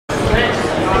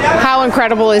How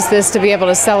incredible is this to be able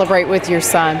to celebrate with your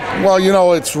son? Well, you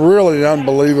know, it's really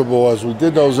unbelievable. As we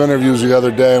did those interviews the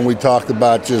other day and we talked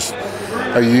about just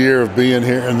a year of being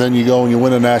here, and then you go and you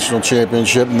win a national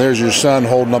championship, and there's your son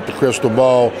holding up the crystal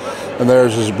ball, and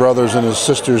there's his brothers and his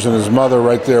sisters and his mother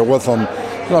right there with him.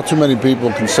 Not too many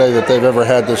people can say that they've ever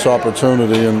had this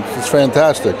opportunity, and it's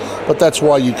fantastic. But that's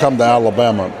why you come to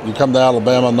Alabama. You come to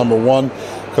Alabama, number one,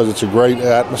 because it's a great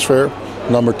atmosphere.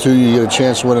 Number two, you get a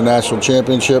chance to win a national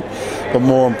championship. But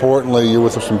more importantly, you're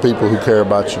with some people who care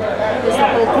about you. Is the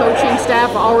whole coaching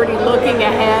staff already looking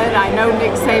ahead? I know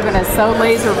Nick Saban is so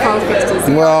laser focused. Does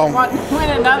he want to win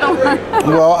another one?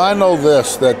 Well, I know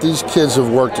this, that these kids have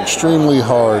worked extremely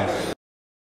hard.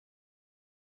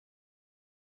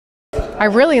 I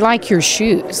really like your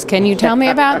shoes. Can you tell me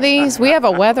about these? We have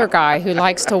a weather guy who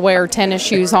likes to wear tennis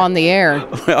shoes on the air.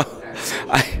 Well,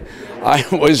 I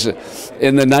was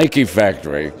in the Nike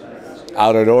factory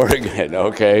out in Oregon,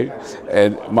 okay?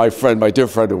 And my dear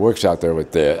friend who works out there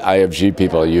with the IFG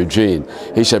people, Eugene,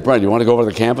 he said, Brent, you want to go over to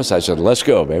the campus? I said, let's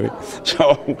go, baby.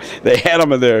 So they had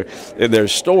them in their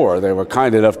store. They were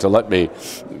kind enough to let me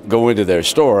go into their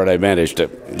store, and I managed to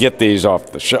get these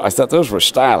off the shelf. I thought those were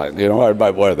styling, you know, I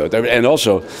might wear those. And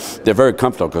also, they're very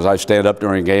comfortable because I stand up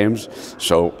during games,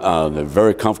 so they're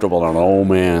very comfortable on an old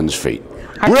man's feet.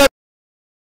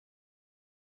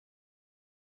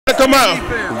 Come out.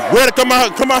 Ready to come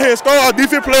out here and score. Our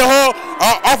defense play hard.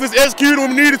 Our offense executed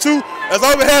when we needed to. That's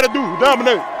all we had to do.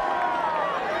 Dominate.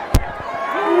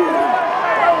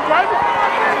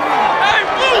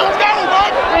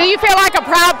 Do you feel like a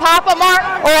proud papa, Mark?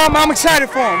 Oh, I'm excited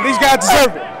for him. These guys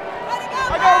deserve it.